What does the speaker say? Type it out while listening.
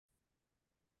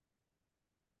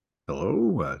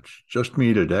Hello, it's just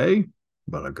me today,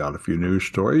 but I've got a few news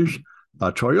stories.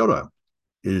 Toyota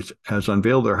has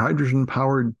unveiled their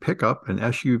hydrogen-powered pickup and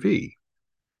SUV,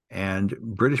 and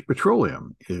British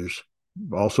Petroleum is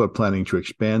also planning to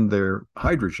expand their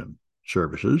hydrogen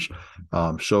services.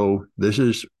 So this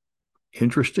is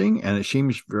interesting, and it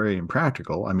seems very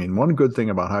impractical. I mean, one good thing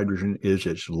about hydrogen is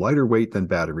it's lighter weight than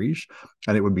batteries,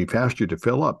 and it would be faster to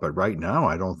fill up. But right now,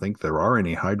 I don't think there are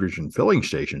any hydrogen filling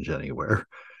stations anywhere.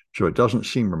 So it doesn't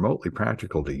seem remotely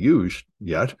practical to use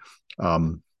yet.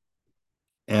 Um,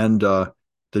 and the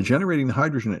generating the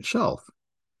hydrogen itself,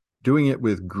 doing it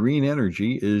with green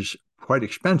energy is quite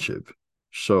expensive.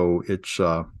 So it's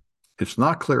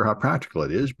not clear how practical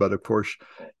it is. But of course,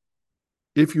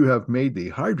 if you have made the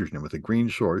hydrogen with a green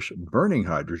source, burning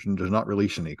hydrogen does not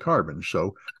release any carbon.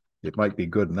 So it might be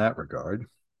good in that regard.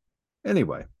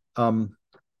 Anyway,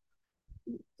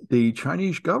 the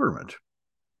Chinese government,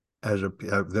 as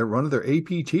one of their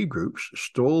APT groups,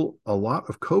 stole a lot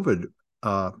of COVID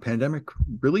pandemic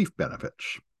relief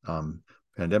benefits,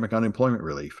 pandemic unemployment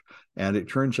relief. And it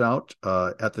turns out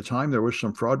at the time there was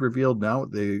some fraud revealed. Now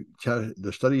the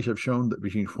studies have shown that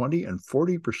between 20 and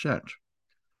 40%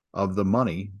 of the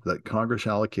money that Congress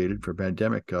allocated for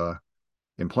pandemic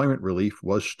employment relief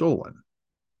was stolen.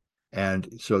 And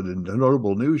so the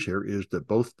notable news here is that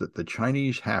both the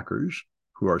Chinese hackers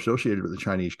who are associated with the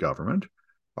Chinese government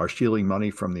are stealing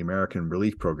money from the American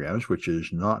relief programs, which is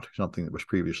not something that was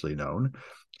previously known.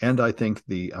 And I think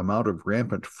the amount of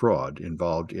rampant fraud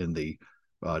involved in the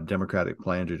Democratic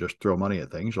plan to just throw money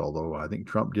at things, although I think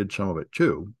Trump did some of it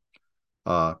too,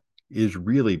 is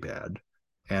really bad.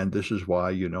 And this is why,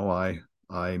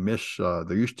 I miss,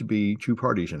 there used to be two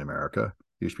parties in America.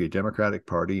 There used to be a Democratic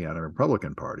Party and a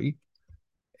Republican Party.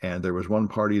 And there was one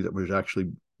party that was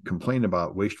actually complaining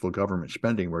about wasteful government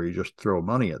spending where you just throw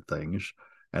money at things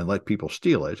and let people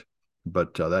steal it.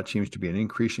 But that seems to be an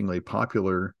increasingly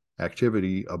popular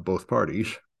activity of both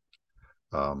parties.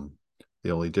 The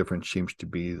only difference seems to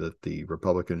be that the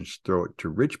Republicans throw it to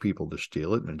rich people to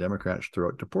steal it, and the Democrats throw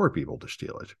it to poor people to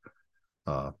steal it.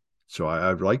 So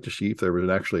I'd like to see if there was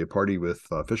actually a party with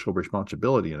fiscal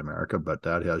responsibility in America, but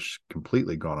that has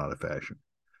completely gone out of fashion.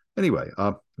 Anyway,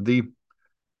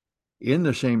 in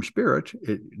the same spirit,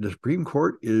 the Supreme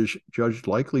Court is judged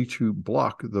likely to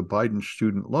block the Biden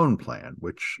student loan plan,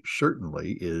 which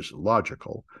certainly is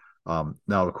logical. Now,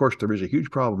 of course, there is a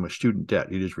huge problem with student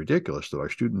debt. It is ridiculous that our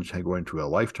students go into a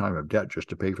lifetime of debt just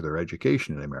to pay for their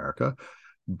education in America.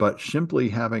 But simply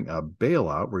having a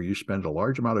bailout where you spend a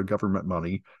large amount of government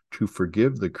money to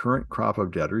forgive the current crop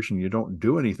of debtors and you don't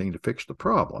do anything to fix the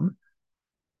problem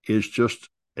is just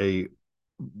a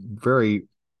very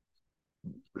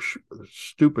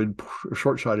stupid,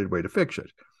 short-sighted way to fix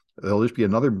it. There'll just be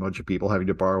another bunch of people having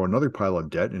to borrow another pile of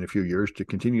debt in a few years to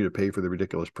continue to pay for the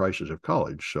ridiculous prices of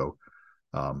college. So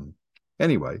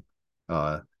anyway,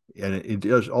 and it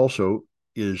does also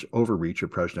is overreach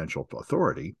of presidential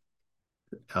authority.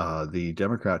 The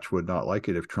Democrats would not like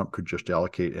it if Trump could just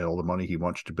allocate all the money he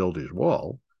wants to build his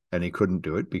wall, and he couldn't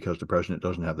do it because the president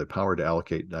doesn't have the power to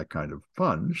allocate that kind of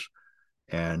funds,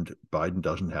 and Biden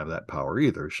doesn't have that power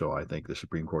either. So I think the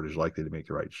Supreme Court is likely to make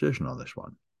the right decision on this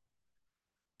one.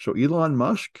 So Elon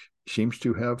Musk seems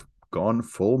to have gone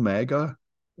full MAGA,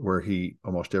 where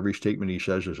almost every statement he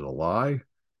says is a lie.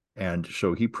 And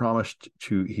so he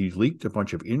leaked a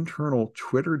bunch of internal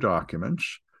Twitter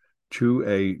documents to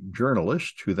a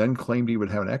journalist who then claimed he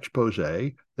would have an expose,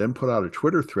 then put out a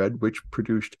Twitter thread, which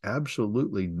produced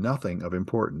absolutely nothing of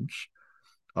importance,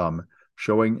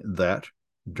 showing that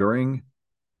during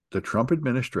the Trump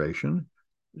administration,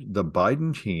 the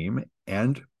Biden team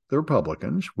and the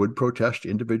Republicans would protest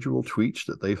individual tweets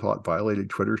that they thought violated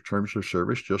Twitter's terms of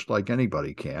service, just like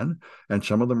anybody can. And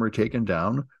some of them were taken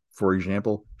down, for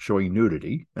example, showing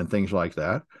nudity and things like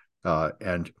that.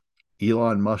 And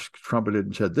Elon Musk trumpeted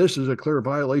and said, this is a clear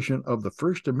violation of the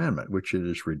First Amendment, which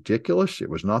is ridiculous. It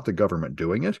was not the government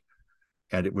doing it,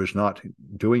 and it was not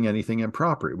doing anything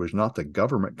improper. It was not the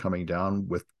government coming down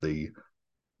with the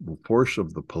force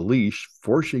of the police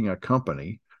forcing a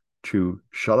company to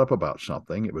shut up about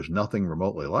something. It was nothing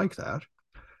remotely like that.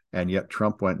 And yet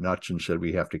Trump went nuts and said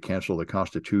we have to cancel the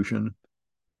Constitution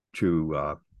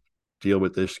to deal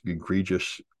with this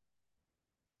egregious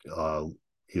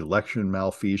election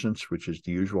malfeasance, which is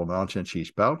the usual nonsense he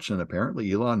spouts. And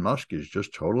apparently Elon Musk is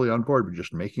just totally on board with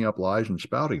just making up lies and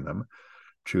spouting them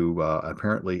to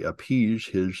apparently appease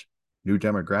his new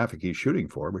demographic he's shooting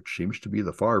for, which seems to be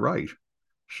the far right.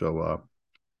 So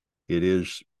it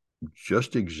is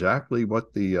just exactly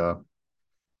what the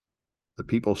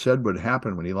people said would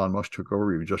happen when Elon Musk took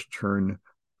over. He would just turn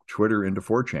Twitter into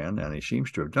 4chan, and he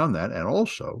seems to have done that. And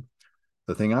also,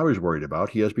 the thing I was worried about,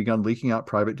 he has begun leaking out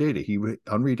private data.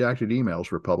 Unredacted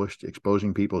emails were published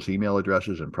exposing people's email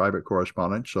addresses and private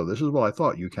correspondence. So this is what I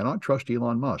thought. You cannot trust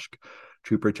Elon Musk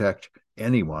to protect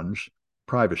anyone's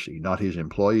privacy, not his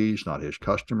employees, not his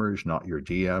customers, not your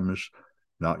DMs,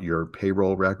 not your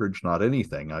payroll records, not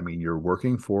anything. I mean, you're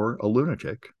working for a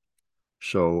lunatic.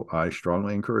 So I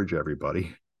strongly encourage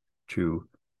everybody to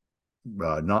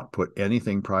not put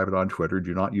anything private on Twitter.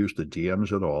 Do not use the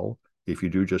DMs at all. If you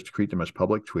do, just treat them as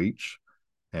public tweets.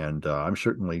 And I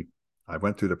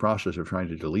went through the process of trying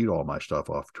to delete all my stuff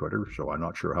off Twitter, so I'm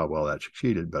not sure how well that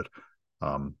succeeded, but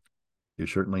you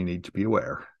certainly need to be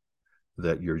aware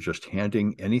that you're just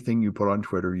handing anything you put on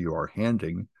Twitter, you are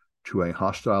handing to a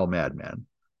hostile madman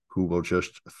who will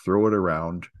just throw it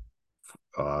around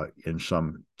in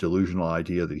some delusional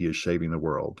idea that he is saving the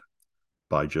world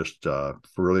by just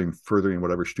furthering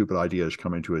whatever stupid ideas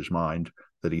come into his mind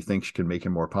that he thinks can make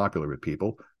him more popular with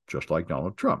people, just like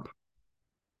Donald Trump.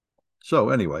 So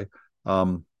anyway,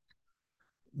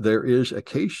 there is a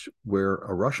case where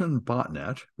a Russian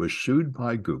botnet was sued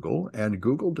by Google, and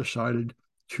Google decided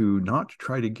to not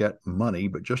try to get money,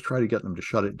 but just try to get them to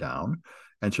shut it down.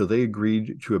 And so they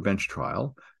agreed to a bench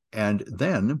trial. And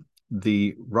then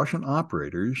the Russian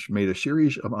operators made a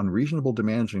series of unreasonable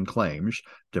demands and claims,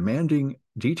 demanding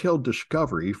detailed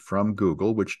discovery from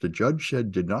Google, which the judge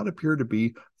said did not appear to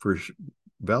be for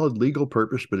valid legal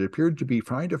purpose, but it appeared to be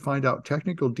trying to find out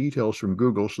technical details from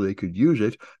Google so they could use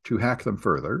it to hack them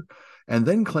further, and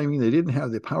then claiming they didn't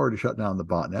have the power to shut down the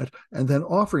botnet, and then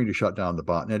offering to shut down the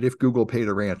botnet if Google paid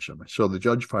a ransom. So the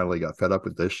judge finally got fed up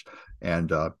with this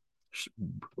and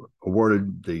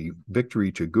awarded the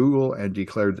victory to Google and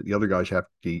declared that the other guys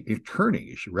the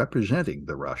attorneys representing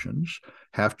the Russians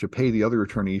have to pay the other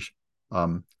attorneys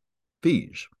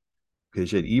fees.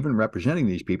 Because even representing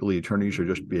these people, the attorneys are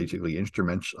just basically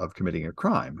instruments of committing a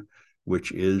crime,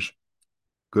 which is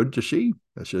good to see.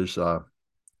 This is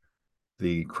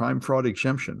the crime fraud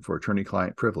exemption for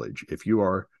attorney-client privilege. If you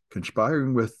are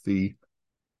conspiring with the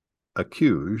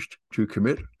accused to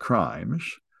commit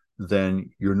crimes, then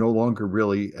you're no longer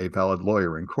really a valid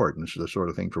lawyer in court. And this is the sort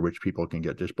of thing for which people can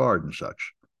get disbarred and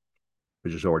such,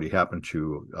 which has already happened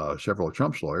to several of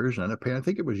Trump's lawyers. And I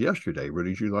think it was yesterday,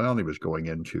 Rudy Giuliani was going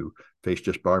in to face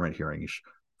disbarment hearings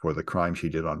for the crimes he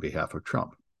did on behalf of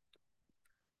Trump.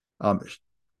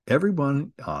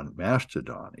 Everyone on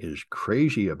Mastodon is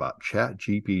crazy about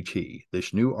ChatGPT,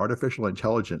 this new artificial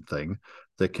intelligence thing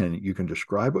that you can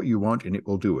describe what you want and it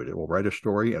will do it. It will write a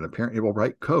story, and apparently it will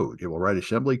write code. It will write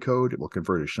assembly code. It will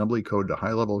convert assembly code to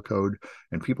high-level code,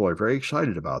 and people are very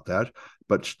excited about that.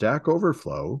 But Stack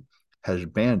Overflow has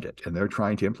banned it, and they're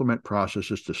trying to implement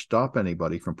processes to stop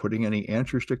anybody from putting any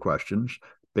answers to questions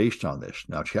based on this.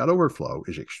 Now, Stack Overflow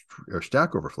is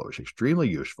extremely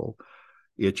useful.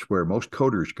 It's where most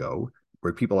coders go,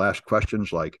 where people ask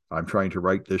questions like, I'm trying to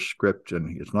write this script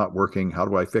and it's not working. How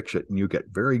do I fix it? And you get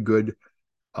very good,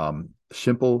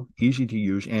 simple, easy to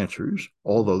use answers,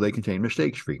 although they contain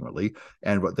mistakes frequently.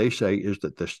 And what they say is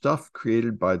that the stuff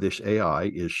created by this AI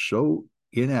is so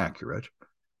inaccurate.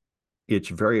 It's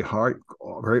very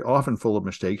often full of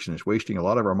mistakes, and it's wasting a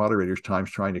lot of our moderators' time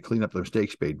trying to clean up the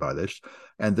mistakes made by this.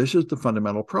 And this is the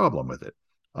fundamental problem with it.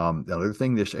 The other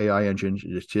thing this AI engine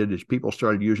just did is people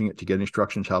started using it to get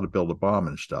instructions how to build a bomb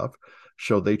and stuff.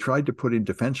 So they tried to put in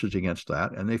defenses against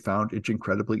that, and they found it's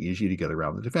incredibly easy to get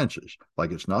around the defenses.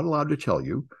 Like, it's not allowed to tell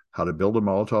you how to build a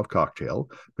Molotov cocktail,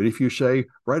 but if you say,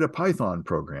 write a Python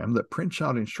program that prints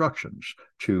out instructions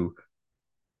to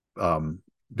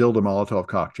build a Molotov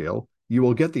cocktail, you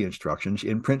will get the instructions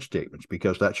in print statements,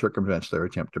 because that circumvents their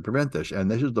attempt to prevent this. And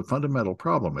this is the fundamental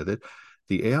problem with it.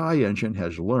 The AI engine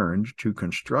has learned to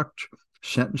construct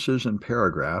sentences and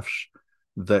paragraphs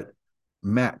that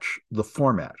match the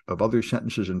format of other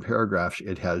sentences and paragraphs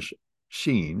it has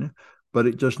seen, but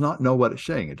it does not know what it's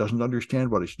saying. It doesn't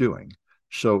understand what it's doing.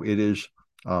 So it is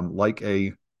like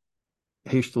a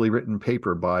hastily written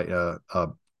paper by a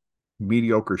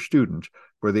mediocre student,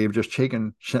 where they've just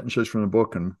taken sentences from the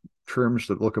book and terms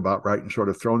that look about right and sort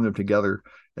of thrown them together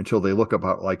until they look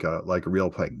about like a real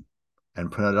thing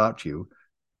and print it out to you.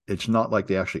 It's not like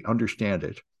they actually understand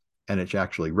it and it's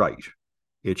actually right.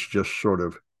 It's just sort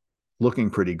of looking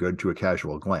pretty good to a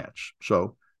casual glance.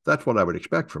 So that's what I would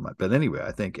expect from it. But anyway,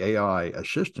 I think AI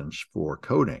assistance for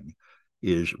coding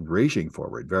is racing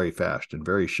forward very fast. And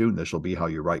very soon, this will be how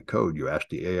you write code. You ask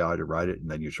the AI to write it,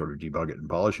 and then you sort of debug it and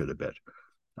polish it a bit.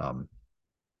 All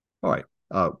right.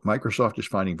 Microsoft is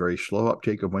finding very slow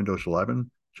uptake of Windows 11,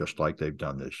 just like they've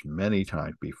done this many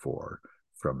times before,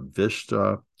 from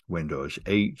Vista, Windows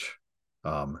 8,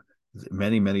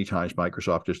 Many, many times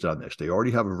Microsoft has done this. They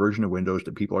already have a version of Windows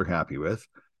that people are happy with.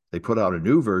 They put out a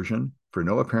new version for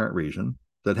no apparent reason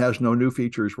that has no new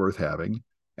features worth having,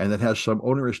 and that has some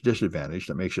onerous disadvantage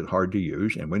that makes it hard to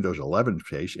use. In Windows 11's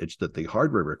case, it's that the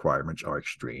hardware requirements are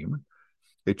extreme.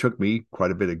 It took me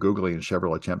quite a bit of Googling and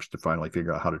several attempts to finally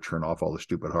figure out how to turn off all the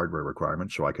stupid hardware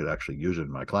requirements so I could actually use it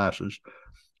in my classes.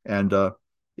 And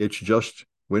it's just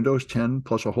Windows 10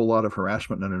 plus a whole lot of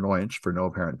harassment and annoyance for no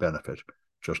apparent benefit,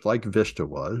 just like Vista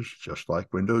was, just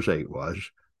like Windows 8 was.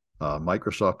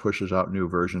 Microsoft pushes out new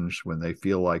versions when they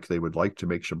feel like they would like to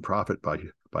make some profit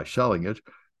by selling it,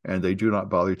 and they do not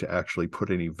bother to actually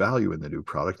put any value in the new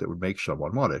product that would make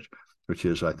someone want it, which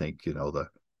is, I think,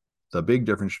 the big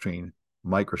difference between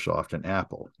Microsoft and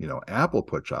Apple. Apple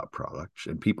puts out products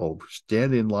and people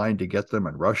stand in line to get them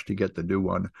and rush to get the new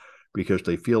one because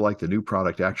they feel like the new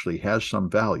product actually has some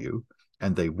value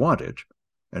and they want it.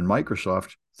 And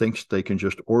Microsoft thinks they can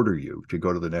just order you to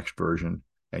go to the next version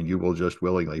and you will just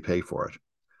willingly pay for it.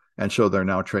 And so they're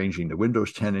now changing the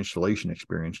Windows 10 installation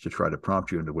experience to try to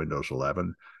prompt you into Windows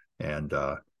 11. And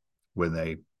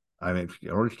in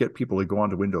order to get people to go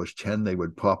onto Windows 10, they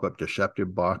would pop up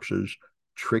deceptive boxes,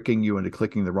 tricking you into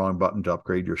clicking the wrong button to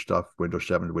upgrade your stuff, Windows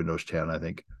 7 to Windows 10, I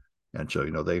think. And so,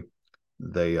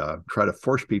 they try to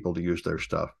force people to use their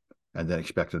stuff and then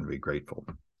expect them to be grateful.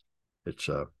 It's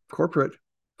a corporate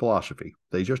philosophy.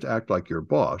 They just act like your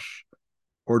boss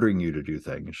ordering you to do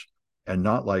things and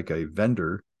not like a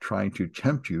vendor trying to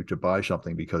tempt you to buy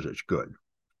something because it's good.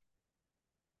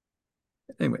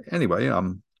 Anyway,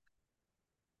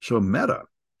 so Meta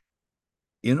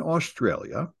in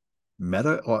Australia,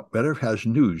 Meta has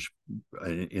news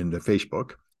in the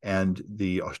Facebook, and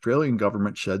the Australian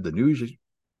government said the news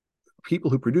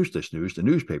people who produce this news, the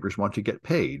newspapers, want to get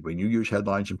paid when you use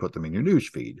headlines and put them in your news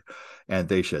feed. And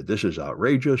they said, this is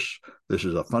outrageous. This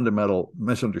is a fundamental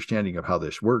misunderstanding of how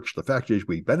this works. The fact is,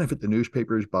 we benefit the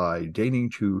newspapers by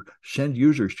deigning to send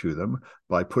users to them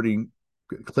by putting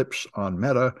clips on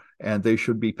Meta, and they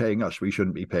should be paying us. We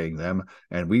shouldn't be paying them.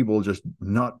 And we will just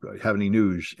not have any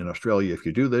news in Australia if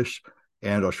you do this.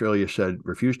 And Australia said,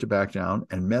 refused to back down.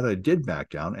 And Meta did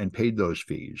back down and paid those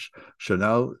fees. So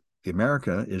now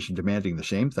America is demanding the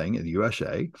same thing in the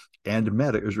USA, and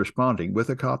Meta is responding with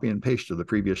a copy and paste of the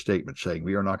previous statement saying,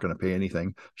 we are not going to pay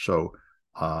anything. So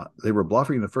they were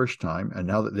bluffing the first time, and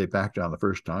now that they backed down the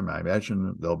first time, I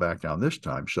imagine they'll back down this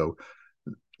time. So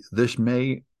this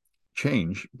may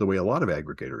change the way a lot of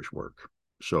aggregators work.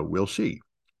 So we'll see.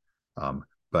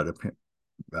 But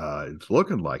it's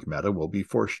looking like Meta will be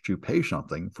forced to pay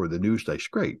something for the news they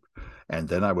scrape. And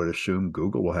then I would assume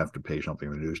Google will have to pay something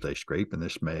for the news they scrape. And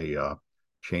this may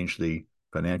change the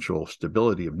financial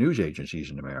stability of news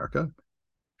agencies in America.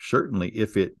 Certainly,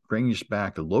 if it brings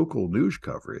back local news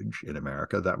coverage in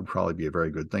America, that would probably be a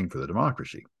very good thing for the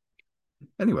democracy.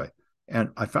 Anyway, and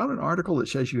I found an article that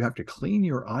says you have to clean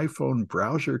your iPhone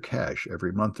browser cache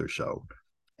every month or so.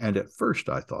 And at first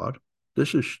I thought,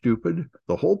 this is stupid.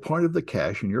 The whole point of the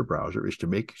cache in your browser is to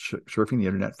make surfing the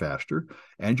internet faster,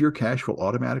 and your cache will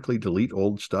automatically delete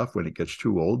old stuff when it gets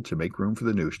too old to make room for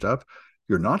the new stuff.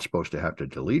 You're not supposed to have to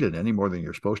delete it any more than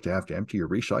you're supposed to have to empty your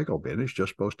recycle bin. It's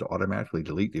just supposed to automatically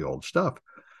delete the old stuff.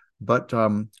 But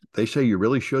they say you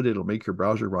really should. It'll make your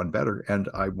browser run better. And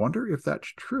I wonder if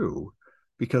that's true,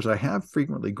 because I have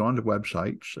frequently gone to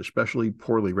websites, especially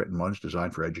poorly written ones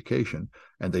designed for education,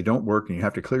 and they don't work, and you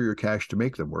have to clear your cache to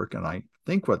make them work. And I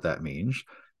think what that means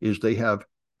is they have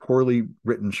poorly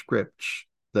written scripts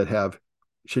that have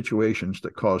situations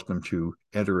that cause them to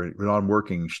enter a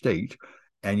non-working state,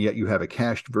 and yet you have a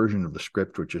cached version of the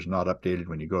script which is not updated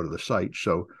when you go to the site.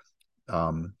 So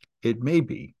it may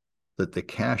be that the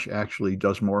cache actually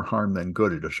does more harm than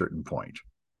good at a certain point.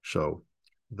 So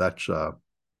that's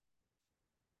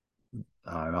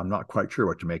I'm not quite sure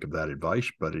what to make of that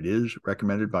advice, but it is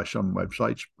recommended by some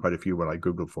websites, quite a few when I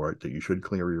Googled for it, that you should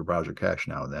clear your browser cache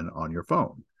now and then on your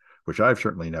phone, which I've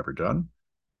certainly never done,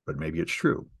 but maybe it's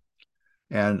true.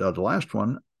 And the last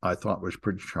one I thought was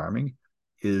pretty charming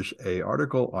is an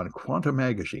article on Quanta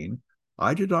Magazine.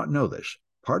 I did not know this.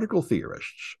 Particle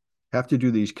theorists have to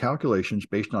do these calculations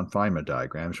based on Feynman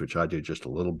diagrams, which I did just a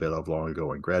little bit of long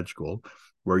ago in grad school,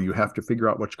 where you have to figure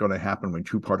out what's going to happen when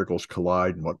two particles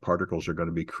collide and what particles are going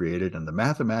to be created. And the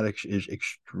mathematics is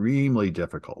extremely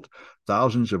difficult.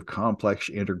 Thousands of complex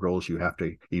integrals you have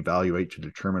to evaluate to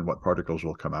determine what particles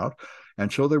will come out.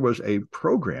 And so there was a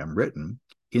program written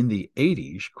in the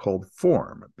 80s called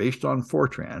Form, based on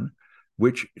Fortran,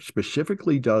 which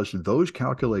specifically does those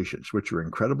calculations, which are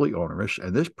incredibly onerous.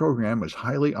 And this program was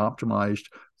highly optimized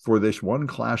for this one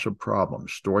class of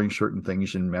problems, storing certain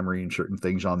things in memory and certain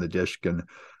things on the disk, and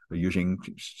using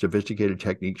sophisticated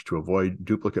techniques to avoid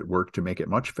duplicate work to make it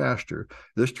much faster.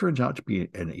 This turns out to be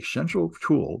an essential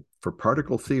tool for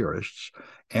particle theorists,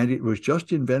 and it was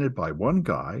just invented by one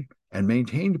guy and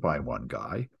maintained by one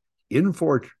guy in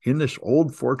this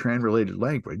old Fortran-related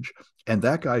language, and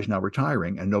that guy's now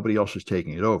retiring, and nobody else is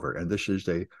taking it over. And this is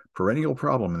a perennial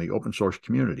problem in the open source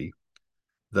community,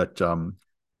 that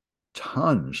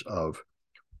tons of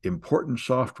important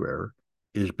software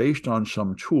is based on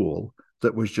some tool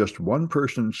that was just one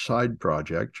person's side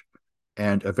project,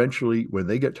 and eventually when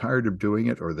they get tired of doing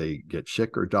it or they get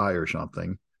sick or die or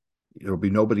something, there'll be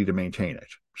nobody to maintain it.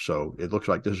 So it looks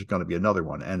like this is going to be another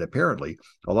one. And apparently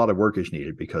a lot of work is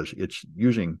needed because it's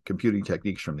using computing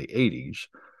techniques from the 80s.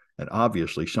 And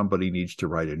obviously somebody needs to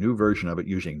write a new version of it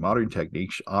using modern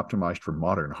techniques optimized for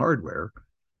modern hardware.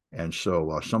 And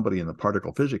so somebody in the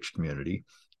particle physics community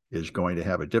is going to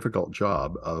have a difficult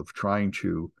job of trying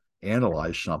to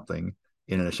analyze something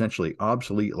in an essentially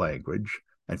obsolete language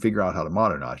and figure out how to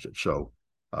modernize it. So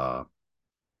the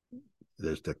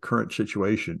current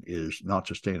situation is not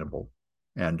sustainable.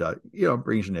 And,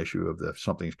 brings an issue of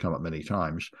something's come up many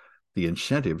times, the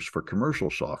incentives for commercial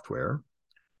software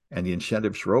and the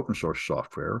incentives for open source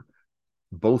software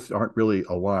both aren't really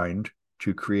aligned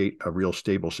to create a real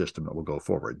stable system that will go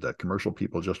forward. The commercial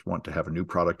people just want to have a new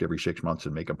product every 6 months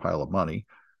and make a pile of money.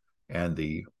 And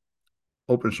the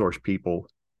open source people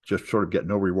just sort of get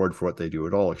no reward for what they do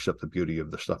at all, except the beauty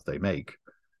of the stuff they make.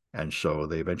 And so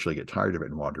they eventually get tired of it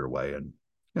and wander away. And,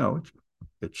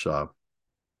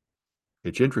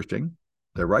 it's interesting.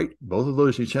 They're right. Both of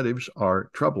those incentives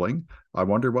are troubling. I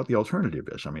wonder what the alternative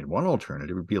is. I mean, one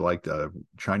alternative would be like the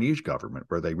Chinese government,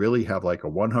 where they really have like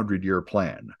a 100-year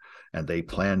plan, and they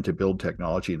plan to build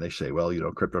technology, and they say, well,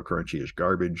 cryptocurrency is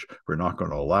garbage. We're not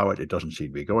going to allow it. It doesn't seem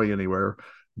to be going anywhere.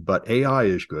 But AI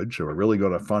is good, so we're really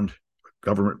going to fund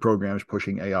government programs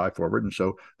pushing AI forward. And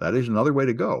so that is another way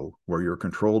to go, where you're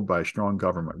controlled by strong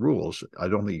government rules. I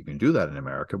don't think you can do that in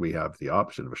America. We have the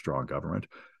opposite of a strong government.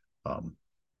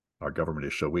 Our government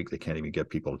is so weak they can't even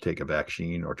get people to take a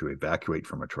vaccine or to evacuate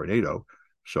from a tornado.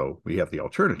 So we have the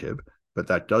alternative, but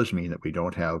that does mean that we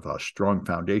don't have strong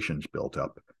foundations built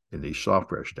up in these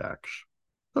software stacks.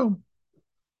 So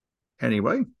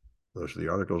anyway, those are the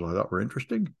articles I thought were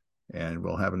interesting, and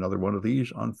we'll have another one of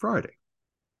these on Friday.